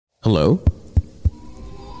Hello?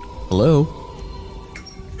 Hello?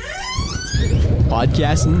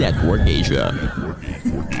 Podcast Network Asia.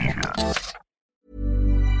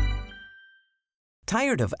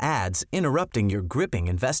 Tired of ads interrupting your gripping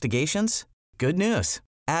investigations? Good news.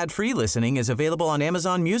 Ad-free listening is available on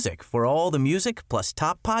Amazon Music for all the music plus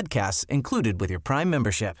top podcasts included with your Prime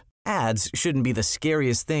membership. Ads shouldn't be the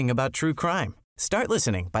scariest thing about true crime. Start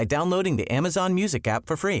listening by downloading the Amazon Music app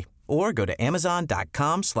for free or go to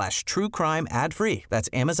amazon.com/truecrime ad-free. That's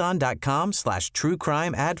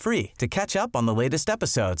amazon.com/truecrime ad-free to catch up on the latest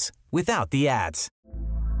episodes without the ads.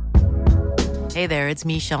 Hey there, it's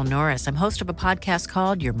Michelle Norris. I'm host of a podcast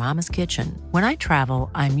called Your Mama's Kitchen. When I travel,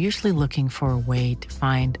 I'm usually looking for a way to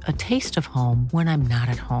find a taste of home when I'm not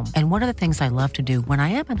at home. And one of the things I love to do when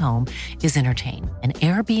I am at home is entertain. And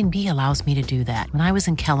Airbnb allows me to do that. When I was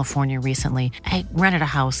in California recently, I rented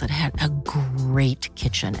a house that had a great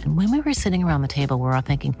kitchen. And when we were sitting around the table, we were all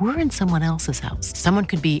thinking, we're in someone else's house. Someone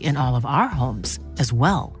could be in all of our homes as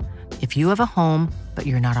well. If you have a home, but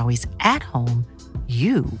you're not always at home,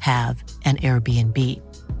 you have an Airbnb.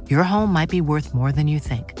 Your home might be worth more than you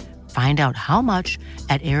think. Find out how much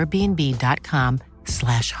at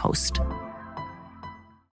airbnb.com/host.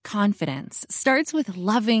 Confidence starts with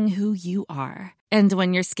loving who you are. And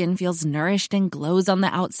when your skin feels nourished and glows on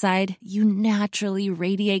the outside, you naturally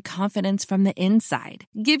radiate confidence from the inside.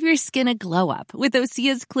 Give your skin a glow up with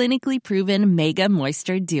Osea's clinically proven Mega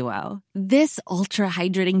Moisture Duo. This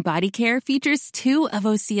ultra-hydrating body care features two of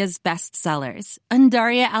Osea's best sellers,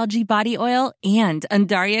 Undaria Algae Body Oil and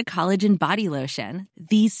Undaria Collagen Body Lotion.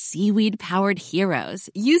 These seaweed-powered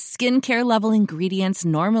heroes use skincare-level ingredients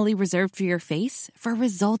normally reserved for your face for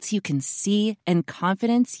results you can see and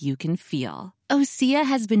confidence you can feel. Osea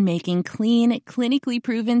has been making clean, clinically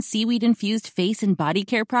proven seaweed-infused face and body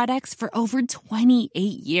care products for over 28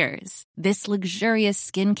 years. This luxurious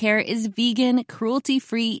skincare is vegan,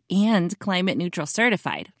 cruelty-free, and climate-neutral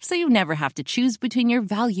certified, so you never have to choose between your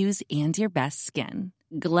values and your best skin.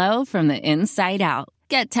 Glow from the inside out.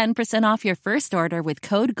 Get 10% off your first order with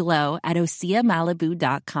code GLOW at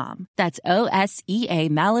OseaMalibu.com. That's OSEA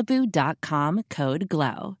Malibu.com, code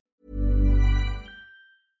GLOW.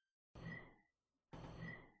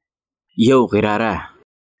 Yo, Kirara.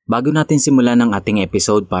 Bago natin simulan ang ating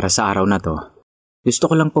episode para sa araw na to,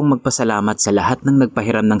 gusto ko lang pong magpasalamat sa lahat ng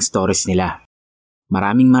nagpahiram ng stories nila.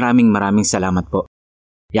 Maraming salamat po.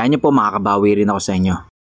 Yan niyo po, makakabawi rin ako sa inyo.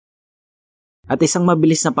 At isang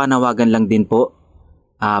mabilis na panawagan lang din po,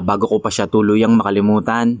 bago ko pa siya tuluyang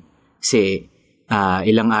makalimutan, kasi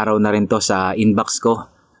ilang araw na rin to sa inbox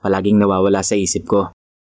ko, palaging nawawala sa isip ko.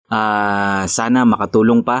 Sana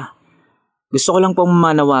makatulong pa. Gusto ko lang pong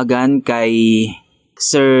manawagan kay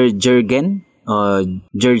Sir Jurgen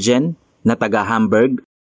na taga Hamburg.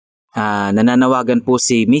 Nananawagan po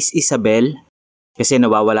si Miss Isabel kasi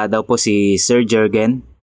nawawala daw po si Sir Jurgen.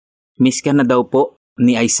 Miss ka na daw po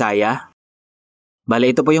ni Isaiah.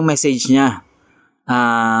 Bale, ito po yung message niya.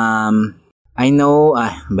 I know,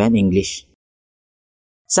 English.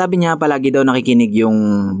 Sabi niya palagi daw nakikinig yung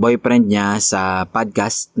boyfriend niya sa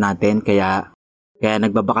podcast natin kaya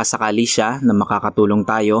nagbabaka sakali siya na makakatulong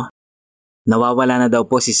tayo. Nawawala na daw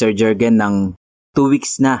po si Sir Jurgen ng 2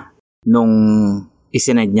 weeks na nung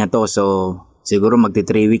isinend niya to. So, siguro magti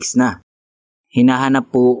 3 weeks na.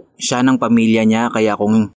 Hinahanap po siya ng pamilya niya kaya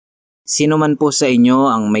kung sino man po sa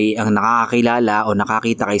inyo ang nakakakilala o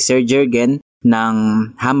nakakita kay Sir Jurgen ng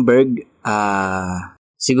Hamburg,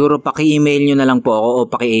 siguro paki-email nyo na lang po ako o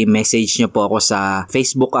paki-message nyo po ako sa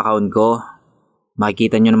Facebook account ko.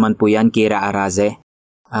 Makikita nyo naman po yan, Kira Araze.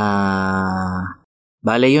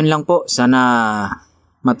 Bale, yun lang po. Sana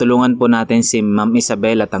matulungan po natin si Ma'am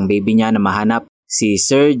Isabel at ang baby niya na mahanap si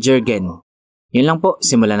Sir Jurgen. Yun lang po,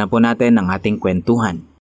 simulan na po natin ang ating kwentuhan.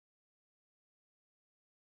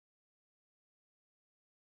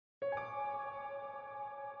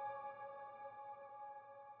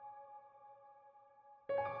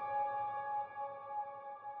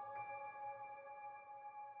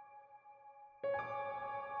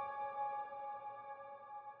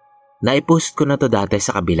 Naipost ko na to dati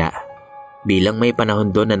sa kabila, bilang may panahon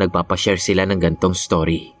doon na nagpapashare sila ng gantong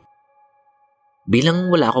story. Bilang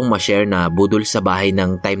wala akong ma-share na budol sa bahay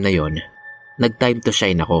ng time na yon, nag-time to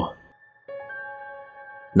shine ako.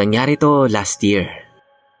 Nangyari to last year.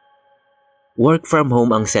 Work from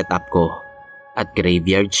home ang setup ko at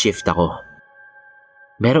graveyard shift ako.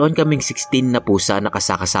 Meron kaming 16 na pusa na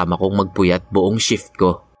kasakasama kong magpuyat buong shift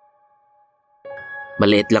ko.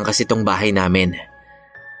 Maliit lang kasi tong bahay namin.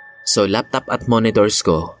 So laptop at monitors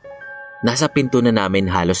ko, nasa pinto na namin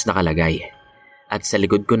halos nakalagay at sa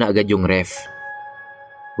likod ko na agad yung ref.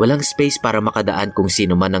 Walang space para makadaan kung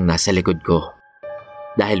sino man ang nasa likod ko.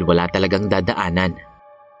 Dahil wala talagang dadaanan.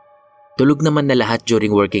 Tulog naman na lahat during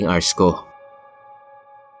working hours ko.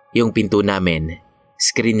 Yung pinto namin,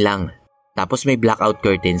 screen lang, tapos may blackout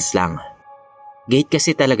curtains lang. Gate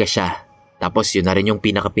kasi talaga siya, tapos yun na rin yung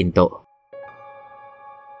pinakapinto.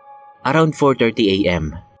 Around 4:30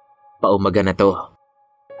 AM, paumaga na to.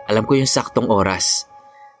 Alam ko yung saktong oras,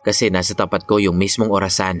 kasi nasa tapat ko yung mismong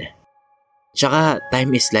orasan. Tsaka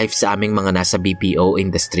time is life sa aming mga nasa BPO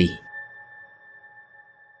industry.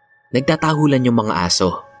 Nagtatahulan yung mga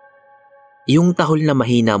aso. Yung tahol na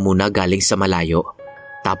mahina muna galing sa malayo,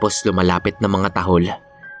 tapos lumalapit na mga tahol.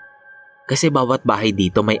 Kasi bawat bahay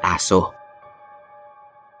dito may aso.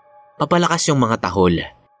 Papalakas yung mga tahol,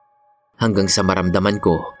 hanggang sa maramdaman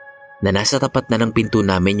ko na nasa tapat na ng pinto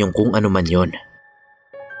namin yung kung ano man yon.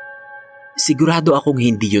 Sigurado akong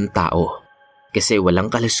hindi yun tao, kasi walang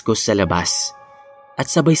kaluskos sa labas, at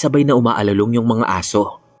sabay-sabay na umaalalong yung mga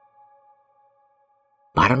aso.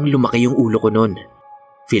 Parang lumaki yung ulo ko nun.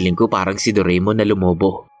 Feeling ko parang si Doraemon na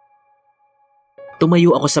lumobo.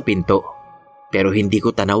 Tumayo ako sa pinto, pero hindi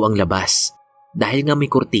ko tanaw ang labas dahil nga may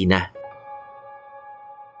kurtina.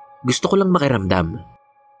 Gusto ko lang makiramdam.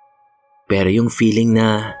 Pero yung feeling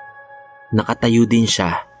na nakatayo din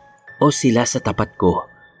siya o sila sa tapat ko,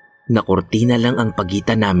 na kurtina lang ang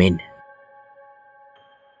pagitan namin.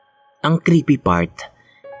 Ang creepy part,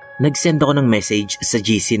 nag-send ako ng message sa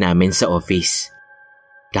GC namin sa office.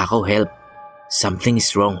 Kako, help. Something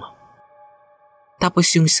is wrong. Tapos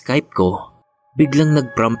yung Skype ko, biglang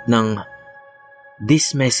nag-prompt ng,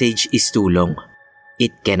 "This message is too long.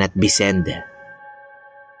 It cannot be sent."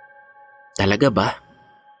 Talaga ba?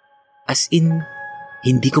 As in,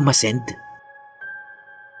 hindi ko masend?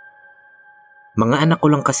 Mga anak ko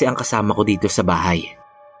lang kasi ang kasama ko dito sa bahay.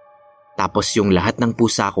 Tapos yung lahat ng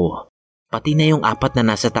pusa ko, pati na yung 4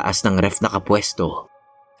 na nasa taas ng ref nakapwesto,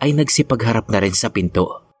 ay nagsipagharap na rin sa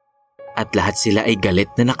pinto. At lahat sila ay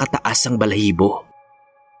galit na nakataas ang balahibo.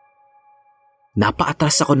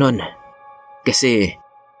 Napaatras ako nun. Kasi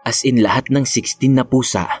as in lahat ng 16 na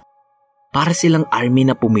pusa, para silang army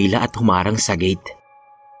na pumila at humarang sa gate.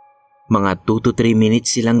 Mga 2 to 3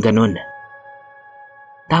 minutes silang ganun.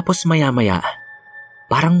 Tapos maya-maya,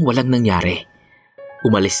 parang walang nangyari.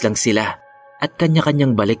 Umalis lang sila at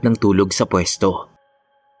kanya-kanyang balik ng tulog sa pwesto.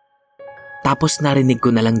 Tapos narinig ko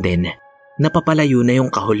na lang din na papalayo na yung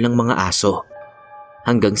kahol ng mga aso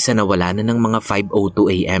hanggang sa nawala na ng mga 5:02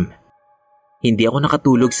 AM. Hindi ako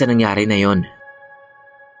nakatulog sa nangyari na yon.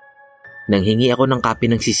 Nanghingi ako ng copy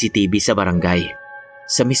ng CCTV sa barangay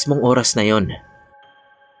sa mismong oras na yon.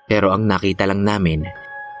 Pero ang nakita lang namin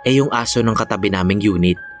ay yung aso ng katabi naming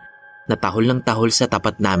unit na tahol ng tahol sa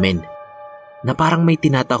tapat namin na parang may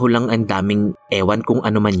tinatahol lang ang daming ewan kung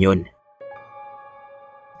ano man yon.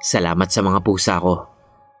 Salamat sa mga pusa ko.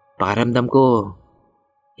 Pakiramdam ko,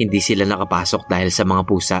 hindi sila nakapasok dahil sa mga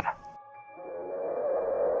pusa.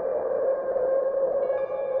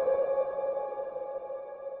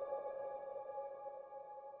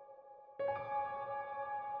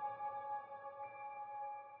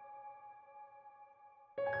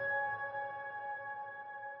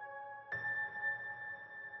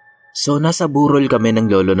 So nasa burol kami ng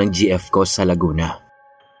lolo ng GF ko sa Laguna.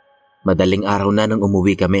 Madaling araw na nang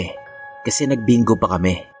umuwi kami kasi nagbingo pa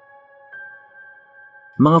kami.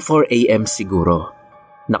 Mga 4 AM siguro,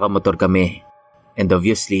 nakamotor kami, and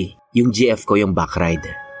obviously, yung GF ko yung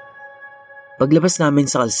backride. Paglabas namin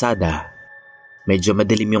sa kalsada, medyo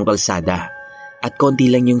madilim yung kalsada at konti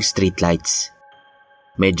lang yung streetlights.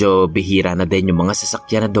 Medyo bihira na din yung mga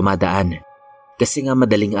sasakyan na dumadaan kasi nga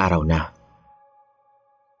madaling araw na.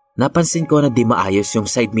 Napansin ko na di maayos yung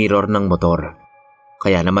side mirror ng motor,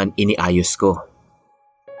 kaya naman iniayos ko.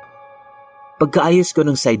 Pagkaayos ko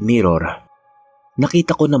ng side mirror,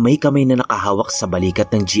 nakita ko na may kamay na nakahawak sa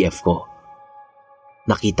balikat ng GF ko.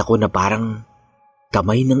 Nakita ko na parang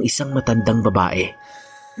kamay ng isang matandang babae.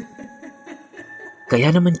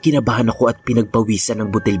 Kaya naman kinabahan ako at pinagpawisan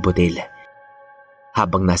ng butil-butil.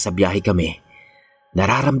 Habang nasa biyahe kami,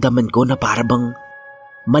 nararamdaman ko na parang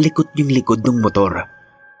malikot yung likod ng motor.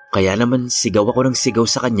 Kaya naman sigaw ako ng sigaw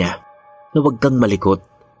sa kanya na huwag kang malikot.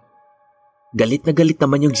 Galit na galit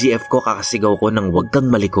naman yung GF ko kakasigaw ko ng huwag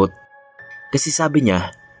kang malikot. Kasi sabi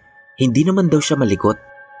niya, hindi naman daw siya malikot.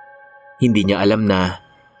 Hindi niya alam na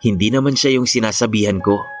hindi naman siya yung sinasabihan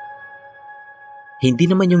ko.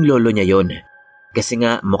 Hindi naman yung lolo niya yon, kasi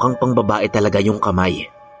nga mukhang pang babae talaga yung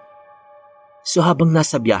kamay. So habang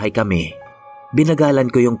nasa biyahe kami,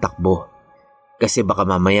 binagalan ko yung takbo. Kasi baka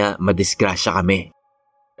mamaya madisgrasya kami.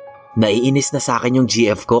 Naiinis na sa akin yung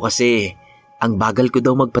GF ko kasi ang bagal ko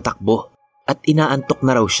daw magpatakbo at inaantok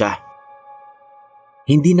na raw siya.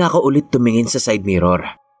 Hindi na ako ulit tumingin sa side mirror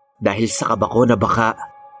dahil sa kaba ko na baka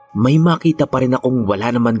may makita pa rin akong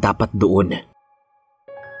wala naman dapat doon.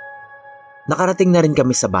 Nakarating na rin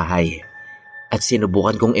kami sa bahay at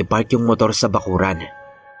sinubukan kong i-park yung motor sa bakuran.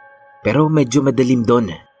 Pero medyo madilim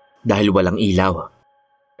doon dahil walang ilaw.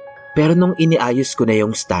 Pero nung iniayos ko na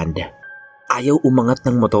yung stand, ayaw umangat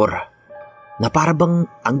ng motor na para bang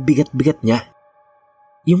ang bigat-bigat niya.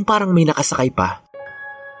 Yung parang may nakasakay pa.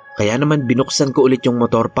 Kaya naman binuksan ko ulit yung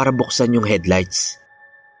motor para buksan yung headlights.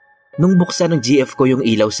 Nung buksan ng GF ko yung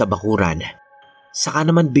ilaw sa bakuran, saka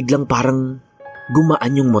naman biglang parang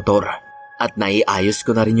gumaan yung motor at naiayos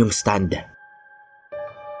ko na rin yung stand.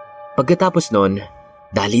 Pagkatapos nun,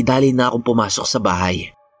 dali-dali na akong pumasok sa bahay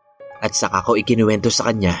at saka ko ikinuwento sa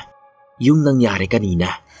kanya yung nangyari kanina.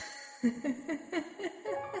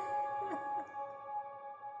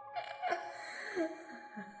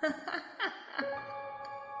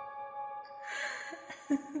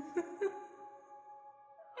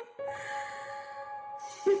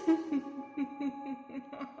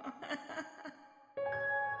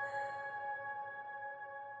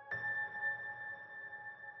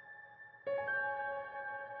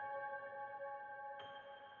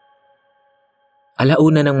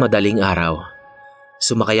 Alauna ng madaling araw,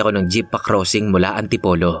 sumakay ako ng jeep pa crossing mula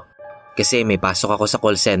Antipolo kasi may pasok ako sa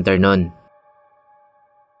call center nun.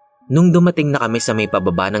 Nung dumating na kami sa may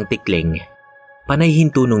pababa ng Tikling, panay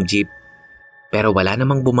hinto nung jeep pero wala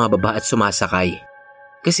namang bumababa at sumasakay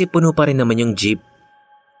kasi puno pa rin naman yung jeep.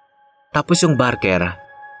 Tapos yung barker,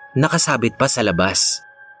 nakasabit pa sa labas.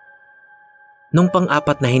 Nung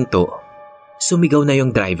pang-apat na hinto, sumigaw na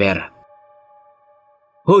yung driver.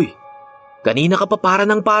 "Hoy! Kanina ka pa para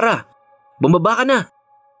ng para. Bumaba ka na."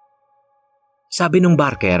 Sabi nung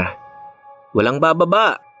barker, "Walang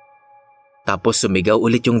bababa." Tapos sumigaw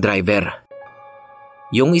ulit yung driver.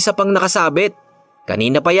 "Yung isa pang nakasabit,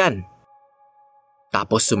 kanina pa yan."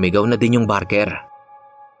 Tapos sumigaw na din yung barker.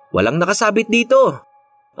 "Walang nakasabit dito.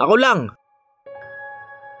 Ako lang."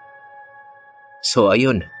 So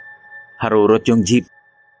ayun, harurot yung jeep.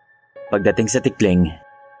 Pagdating sa Tikling,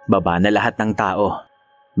 baba na lahat ng tao.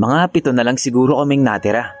 Mga 7 na lang siguro kaming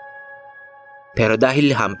natira. Pero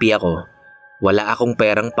dahil hampi ako, wala akong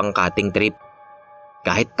perang pangkating trip.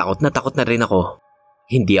 Kahit takot na rin ako,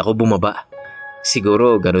 hindi ako bumaba.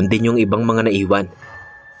 Siguro ganun din yung ibang mga naiwan.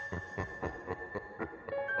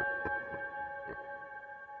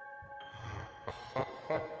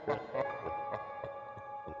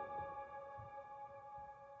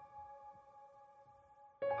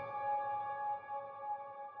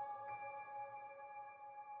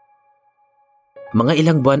 Mga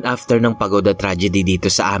ilang buwan after ng Pagoda tragedy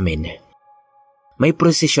dito sa amin, may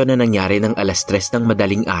prosesyon na nangyari ng 3:00 ng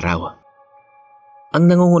madaling araw. Ang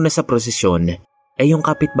nangunguna sa prosesyon ay yung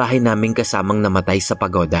kapitbahay naming kasamang namatay sa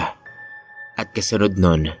Pagoda. At kasunod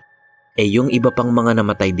nun ay yung iba pang mga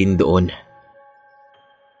namatay din doon.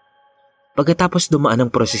 Pagkatapos dumaan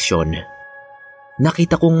ang prosesyon,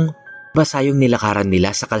 nakita kong basa yung nilakaran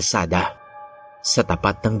nila sa kalsada sa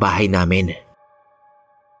tapat ng bahay namin.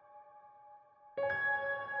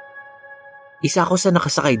 Isa ako sa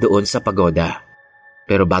nakasakay doon sa Pagoda,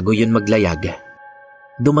 pero bago yun maglayag,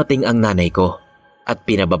 dumating ang nanay ko at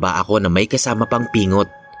pinababa ako na may kasama pang pingot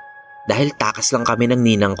dahil takas lang kami ng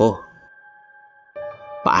ninang ko.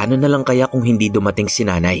 Paano na lang kaya kung hindi dumating si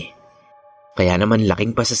nanay? Kaya naman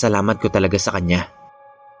laking pasasalamat ko talaga sa kanya.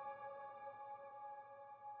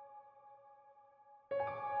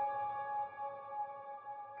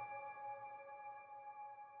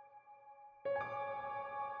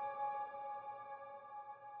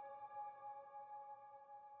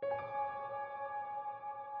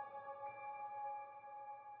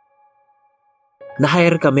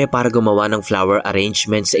 Na-hire kami para gumawa ng flower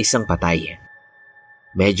arrangement sa isang patay.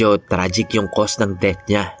 Medyo tragic yung cause ng death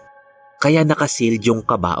niya, kaya nakasealed yung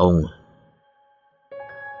kabaong.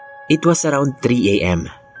 It was around 3 a.m.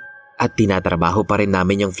 at tinatrabaho pa rin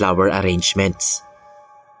namin yung flower arrangements.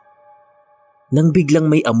 Nang biglang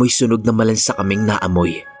may amoy sunog na malansa kaming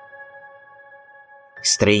naamoy.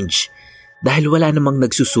 Strange, dahil wala namang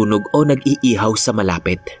nagsusunog o nag-iihaw sa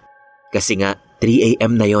malapit. Kasi nga 3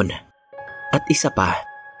 a.m. na yon. At isa pa,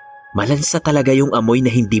 malansa talaga yung amoy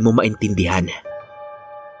na hindi mo maintindihan.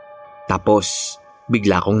 Tapos,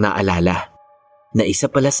 bigla kong naalala na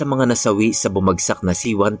isa pala sa mga nasawi sa bumagsak na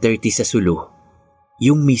C-130 sa Sulu,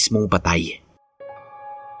 yung mismong patay.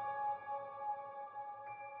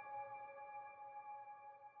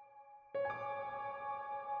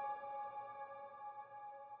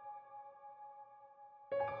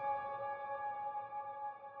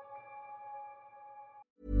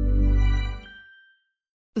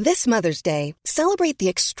 This Mother's Day, celebrate the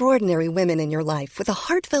extraordinary women in your life with a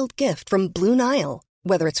heartfelt gift from Blue Nile.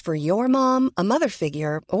 Whether it's for your mom, a mother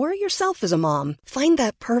figure, or yourself as a mom, find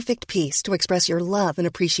that perfect piece to express your love and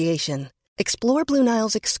appreciation. Explore Blue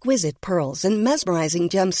Nile's exquisite pearls and mesmerizing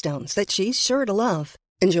gemstones that she's sure to love.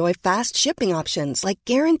 Enjoy fast shipping options like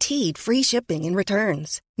guaranteed free shipping and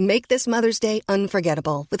returns. Make this Mother's Day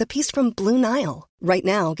unforgettable with a piece from Blue Nile. Right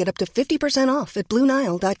now, get up to 50% off at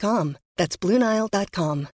BlueNile.com. That's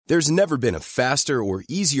BlueNile.com. There's never been a faster or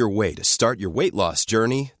easier way to start your weight loss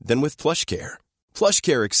journey than with PlushCare.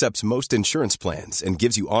 PlushCare accepts most insurance plans and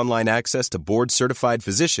gives you online access to board-certified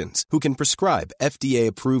physicians who can prescribe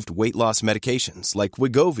FDA-approved weight loss medications like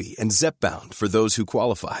Wegovy and Zepbound for those who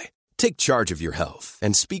qualify. Take charge of your health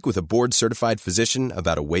and speak with a board-certified physician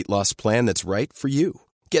about a weight loss plan that's right for you.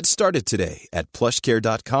 Get started today at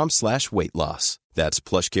plushcare.com/weight loss. That's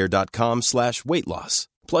plushcare.com/weight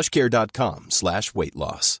loss. plushcare.com/weight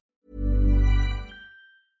loss.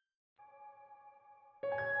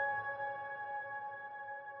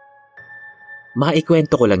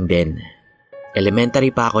 Maikwento ko lang din.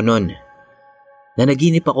 Elementary pa ako noon.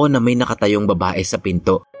 Nanaginip ako na may nakatayong babae sa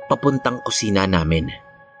pinto papuntang kusina namin.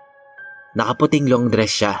 Nakaputing long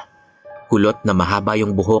dress siya, kulot na mahaba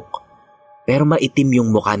yung buhok, pero maitim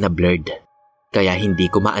yung mukha na blurred, kaya hindi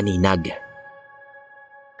ko maaninag.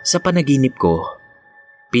 Sa panaginip ko,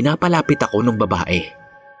 pinapalapit ako ng babae.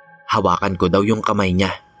 Hawakan ko daw yung kamay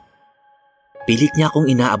niya. Pilit niya akong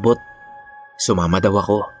inaabot. Sumama daw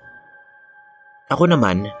ako. Ako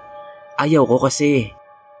naman, ayaw ko kasi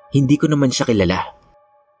hindi ko naman siya kilala.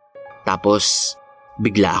 Tapos,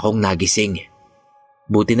 bigla akong nagising.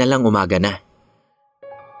 Buti na lang umaga na.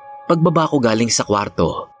 Pagbaba ko galing sa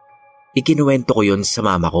kwarto, ikinuwento ko yun sa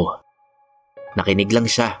mama ko. Nakinig lang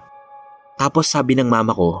siya. Tapos sabi ng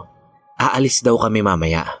mama ko, aalis daw kami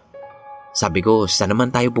mamaya. Sabi ko, saan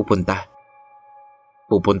naman tayo pupunta?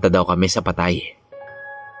 Pupunta daw kami sa Patay.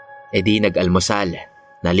 E di nag-almusal,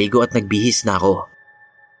 naligo at nagbihis na ako.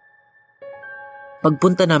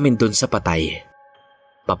 Pagpunta namin dun sa Patay,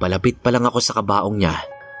 papalapit pa lang ako sa kabaong niya,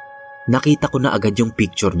 nakita ko na agad yung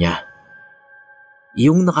picture niya.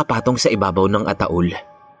 Yung nakapatong sa ibabaw ng ataol.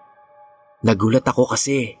 Nagulat ako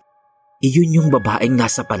kasi iyon yung babaeng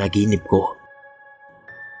nasa panaginip ko.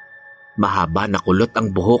 Mahaba na kulot ang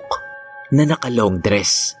buhok na naka-long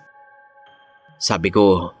dress. Sabi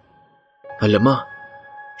ko, "Alam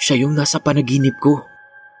siya yung nasa panaginip ko."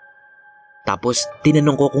 Tapos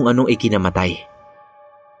tinanong ko kung anong ikinamatay.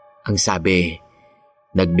 Ang sabi,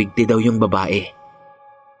 nagbigti daw yung babae.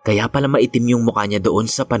 Kaya pala maitim yung mukha niya doon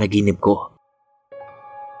sa panaginip ko.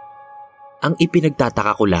 Ang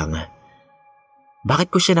ipinagtataka ko lang, bakit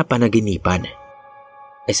ko siya napanaginipan?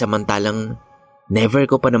 Samantalang never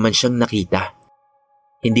ko pa naman siyang nakita.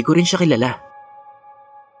 Hindi ko rin siya kilala.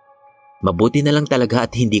 Mabuti na lang talaga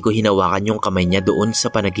at hindi ko hinawakan yung kamay niya doon sa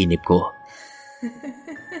panaginip ko.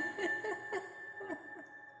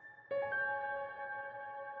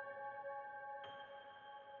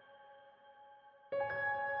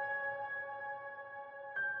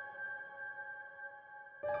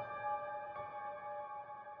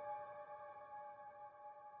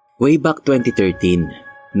 Way back 2013,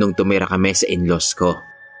 nung tumira kami sa in-laws ko.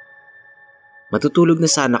 Matutulog na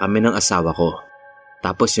sana kami ng asawa ko.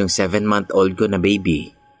 Tapos yung 7-month-old ko na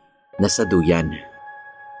baby, nasa duyan.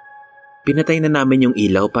 Pinatay na namin yung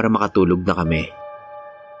ilaw para makatulog na kami.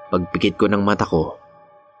 Pagpikit ko ng mata ko,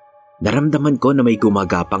 naramdaman ko na may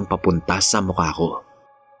gumagapang papunta sa mukha ko.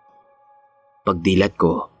 Pagdilat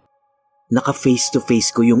ko, naka-face to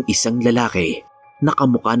face ko yung isang lalaki na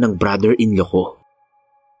kamukha ng brother-in-law ko.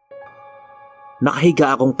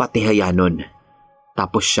 Nakahiga akong patihaya nun.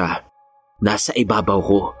 Tapos siya, nasa ibabaw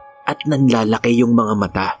ko at nanlalaki yung mga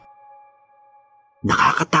mata.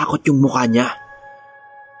 Nakakatakot yung mukha niya.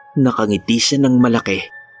 Nakangiti siya ng malaki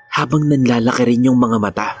habang nanlalaki rin yung mga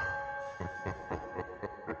mata.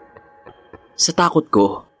 Sa takot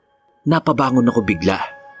ko, napabangon ako bigla.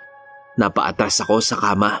 Napaatras ako sa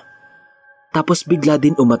kama. Tapos bigla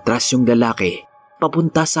din umatras yung lalaki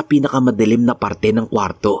papunta sa pinakamadilim na parte ng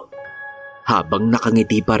kwarto. Habang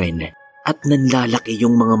nakangiti pa rin at nanlalaki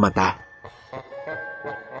yung mga mata.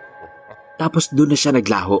 Tapos doon na siya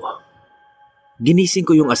naglaho. Ginising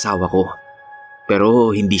ko yung asawa ko, pero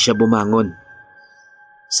hindi siya bumangon.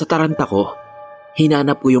 Sa taranta ko,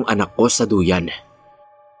 hinanap ko yung anak ko sa duyan.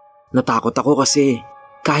 Natakot ako kasi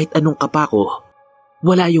kahit anong kapa ko,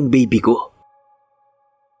 wala yung baby ko.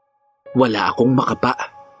 Wala akong makapa.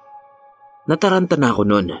 Nataranta na ako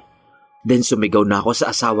nun. Then sumigaw na ako sa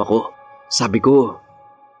asawa ko. Sabi ko,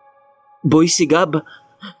 Boy Sigab,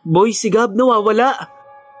 nawawala.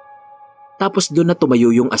 Tapos doon na tumayo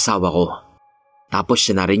yung asawa ko. Tapos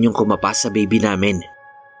siya na rin yung kumapa sa baby namin.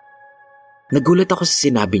 Nagulat ako sa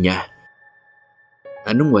sinabi niya.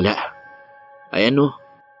 Anong wala? Ay ano?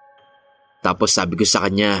 Tapos sabi ko sa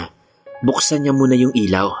kanya, buksan niya muna yung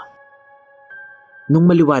ilaw. Nung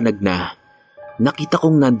maliwanag na, nakita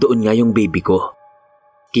kong nandoon nga yung baby ko.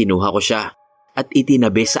 Kinuha ko siya at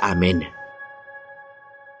itinabi sa amin.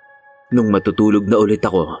 Nung matutulog na ulit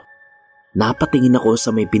ako, napatingin ako sa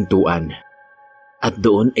may pintuan. At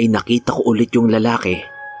doon ay nakita ko ulit yung lalaki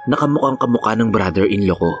na kamukhang kamukha ng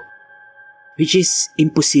brother-in-law ko. Which is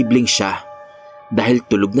imposibleng siya dahil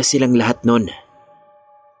tulog na silang lahat nun.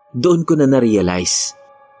 Doon ko na na-realize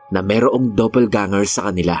na merong doppelganger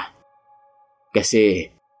sa kanila.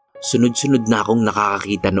 Kasi sunod-sunod na akong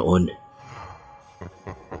nakakakita noon.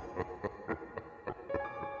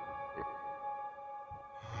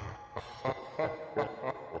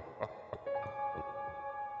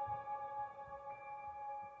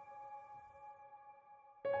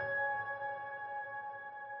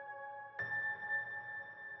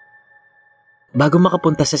 Bago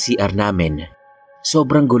makapunta sa CR namin,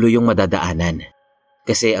 sobrang gulo yung madadaanan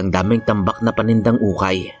kasi ang daming tambak na panindang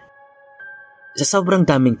ukay. Sa sobrang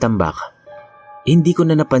daming tambak, hindi ko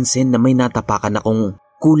na napansin na may natapakan akong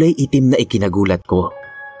kulay itim na ikinagulat ko.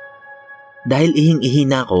 Dahil ihing-ihi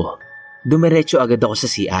na ako, dumiretso agad ako sa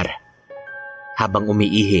CR. Habang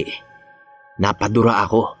umiihi, napadura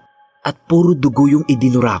ako at puro dugo yung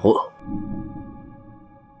idinura ko.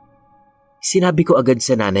 Sinabi ko agad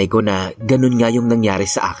sa nanay ko na ganun nga yung nangyari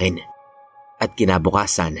sa akin. At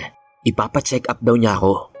kinabukasan, ipapacheck up daw niya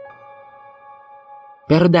ako.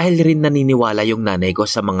 Pero dahil rin naniniwala yung nanay ko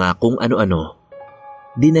sa mga kung ano-ano,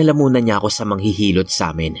 dinala muna niya ako sa manghihilot sa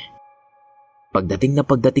amin.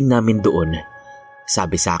 Pagdating namin doon,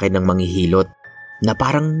 sabi sa akin ng manghihilot na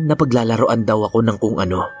parang napaglalaroan daw ako ng kung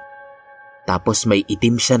ano. Tapos may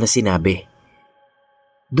itim siya na sinabi.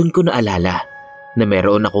 Doon ko naalala na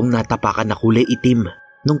meron akong natapakan na kulay itim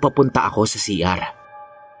nung papunta ako sa CR.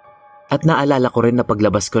 At naalala ko rin na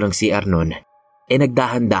paglabas ko ng CR noon,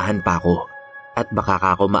 nagdahan-dahan pa ako at baka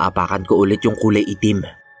ako maapakan ko ulit yung kulay itim.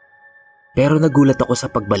 Pero nagulat ako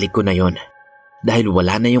sa pagbalik ko na yon dahil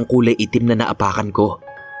wala na yung kulay itim na naapakan ko.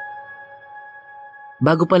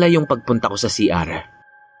 Bago pala yung pagpunta ko sa CR,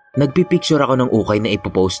 nagpipicture ako ng ukay na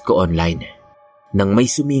ipopost ko online nang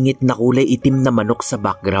may sumingit na kulay itim na manok sa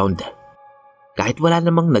background. Kahit wala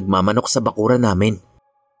namang nagmamanok sa bakuran namin.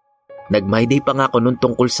 Nag-my day pa nga ako nun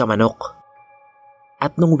tungkol sa manok.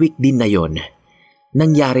 At nung week din na yon,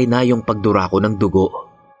 nangyari na yung pagdura ko ng dugo.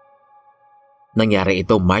 Nangyari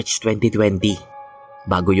ito March 2020,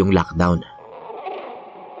 bago yung lockdown.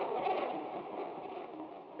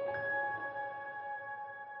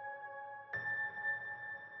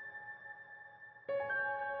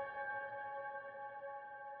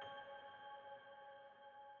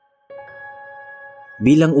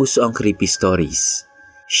 Bilang uso ang creepy stories,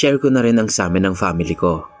 share ko na rin ang sa amin ng family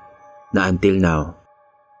ko na until now,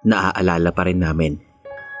 naaalala pa rin namin.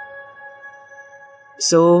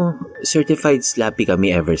 So, certified slappy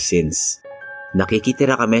kami ever since.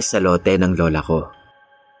 Nakikitira kami sa lote ng lola ko.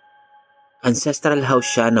 Ancestral house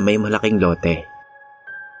siya na may malaking lote.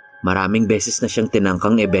 Maraming beses na siyang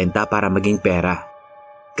tinangkang ibenta para maging pera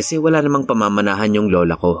kasi wala namang pamamanahan yung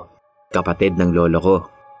lola ko, kapatid ng lolo ko.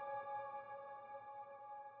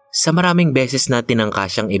 Sa maraming beses na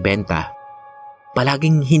tinangka siyang ibenta,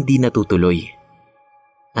 palaging hindi natutuloy.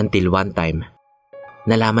 Until one time,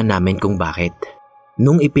 nalaman namin kung bakit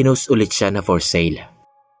nung ipinost ulit siya na for sale.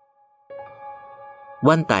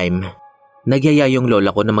 One time, nagyaya yung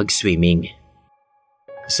lola ko na mag-swimming.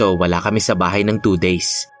 So wala kami sa bahay ng 2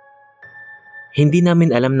 days. Hindi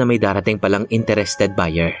namin alam na may darating palang interested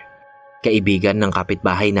buyer, kaibigan ng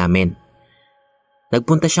kapitbahay namin.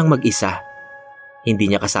 Nagpunta siyang mag-isa.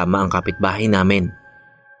 Hindi niya kasama ang kapitbahay namin.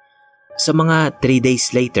 Sa mga 3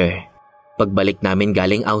 days later, pagbalik namin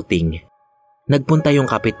galing outing, nagpunta yung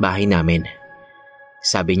kapitbahay namin.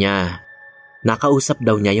 Sabi niya, nakausap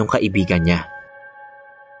daw niya yung kaibigan niya.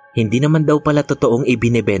 Hindi naman daw pala totoong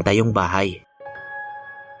ibinebenta yung bahay.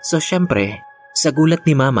 So syempre, sa gulat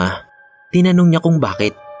ni mama, tinanong niya kung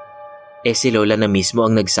bakit. Si lola na mismo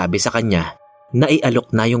ang nagsabi sa kanya na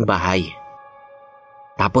ialok na yung bahay.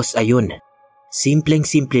 Tapos ayun,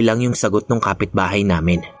 simpleng-simple lang yung sagot ng kapitbahay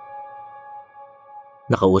namin.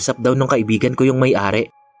 Nakausap daw ng kaibigan ko yung may-ari.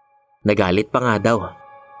 Nagalit pa nga daw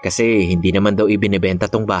kasi hindi naman daw ibinebenta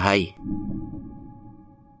tong bahay.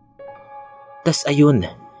 Tas ayun,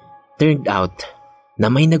 turned out na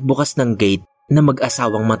may nagbukas ng gate na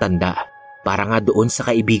mag-asawang matanda para nga doon sa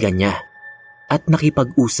kaibigan niya at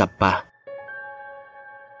nakipag-usap pa.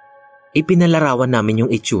 ipinalarawan namin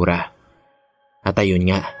yung itsura. At ayun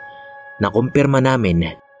nga, nakumpirma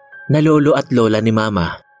namin na lolo at lola ni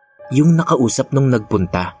Mama yung nakausap nung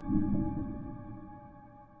nagpunta.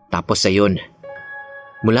 Tapos ayun,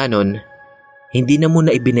 mula nun, hindi na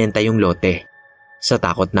muna ibinenta yung lote sa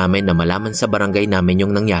takot namin na malaman sa barangay namin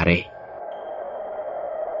yung nangyari.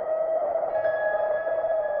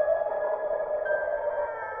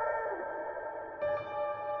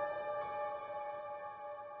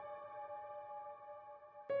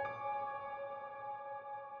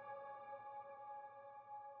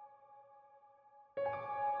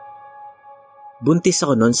 Buntis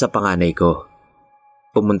ako noon sa panganay ko.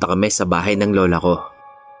 Pumunta kami sa bahay ng lola ko.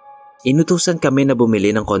 Inutusan kami na bumili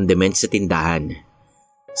ng condiments sa tindahan.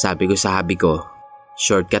 Sabi ko sa habi ko,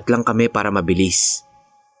 shortcut lang kami para mabilis.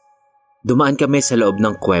 Dumaan kami sa loob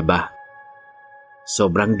ng kuweba.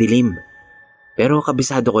 Sobrang dilim, pero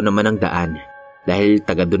kabisado ko naman ang daan dahil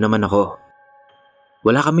taga doon naman ako.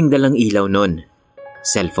 Wala kaming dalang ilaw noon,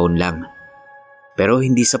 cellphone lang. Pero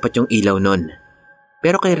hindi sapat yung ilaw noon,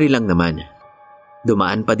 pero carry lang naman.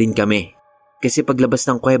 Dumaan pa din kami kasi paglabas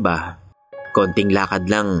ng kuweba, konting lakad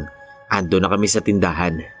lang, ando na kami sa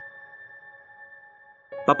tindahan.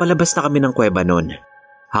 Papalabas na kami ng kuweba noon.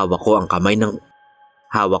 Hawak ko ang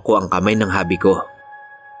kamay ng habi ko.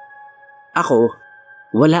 Ako,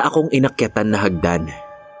 wala akong inakyatan na hagdan.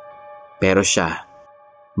 Pero siya,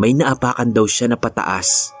 may naapakan daw siya na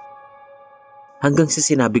pataas. Hanggang sa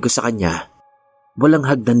sinabi ko sa kanya, walang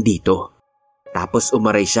hagdan dito. Tapos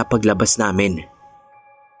umaray siya paglabas namin.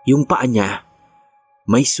 Yung paa niya,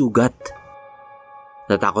 may sugat.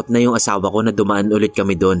 Natakot na yung asawa ko na dumaan ulit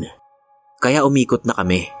kami doon. Kaya umikot na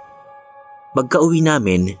kami. Pagka-uwi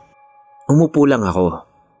namin, umupo lang ako.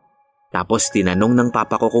 Tapos tinanong ng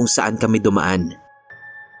papa ko kung saan kami dumaan.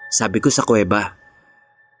 Sabi ko sa kuweba.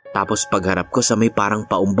 Tapos pagharap ko sa may parang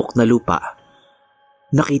paumbok na lupa,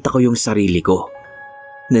 nakita ko yung sarili ko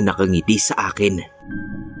na nakangiti sa akin.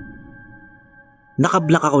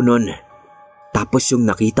 Nakablak ako nun. Tapos yung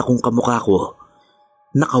nakita kong kamukha ko,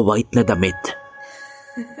 naka-white na damit.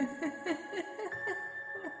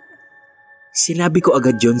 Sinabi ko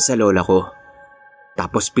agad yon sa lola ko.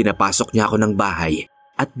 Tapos pinapasok niya ako ng bahay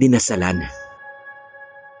at dinasalan.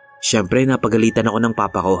 Siyempre napagalitan ako ng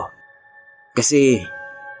papa ko. Kasi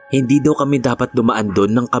hindi daw kami dapat dumaan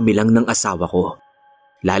doon ng kami lang ng asawa ko.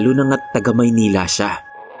 Lalo na nga't taga Maynila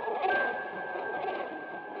siya.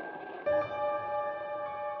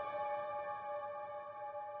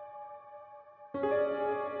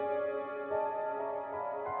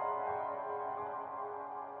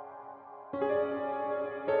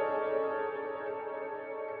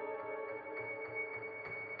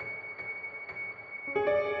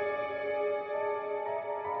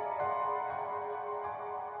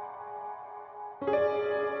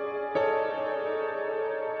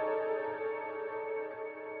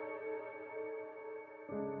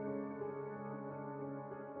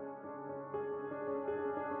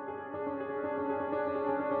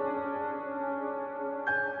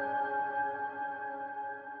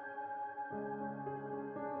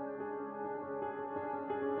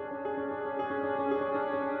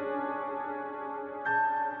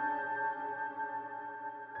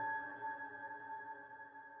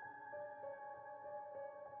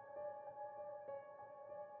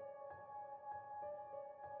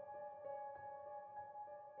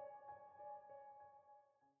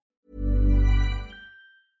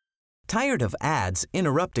 Tired of ads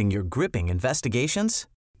interrupting your gripping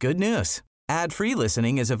investigations? Good news. Ad-free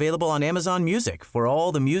listening is available on Amazon Music for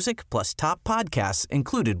all the music plus top podcasts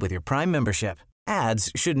included with your Prime membership.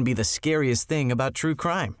 Ads shouldn't be the scariest thing about true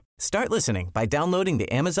crime. Start listening by downloading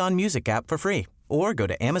the Amazon Music app for free or go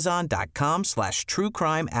to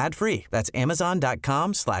amazon.com/truecrime ad-free. That's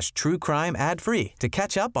amazon.com/truecrime ad-free to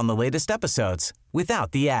catch up on the latest episodes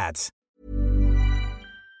without the ads.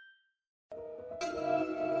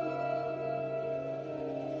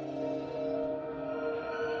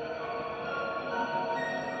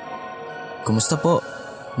 Kumusta po?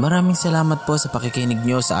 Maraming salamat po sa pakikinig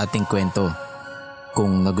nyo sa ating kwento.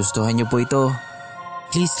 Kung nagustuhan nyo po ito,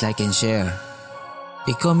 please like and share.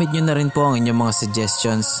 I-comment nyo na rin po ang inyong mga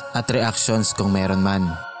suggestions at reactions kung meron man.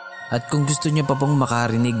 At kung gusto nyo pa pong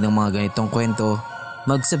makarinig ng mga ganitong kwento,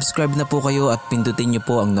 mag-subscribe na po kayo at pindutin nyo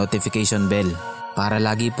po ang notification bell para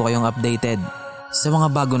lagi po kayong updated sa mga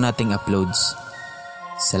bago nating uploads.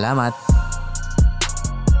 Salamat!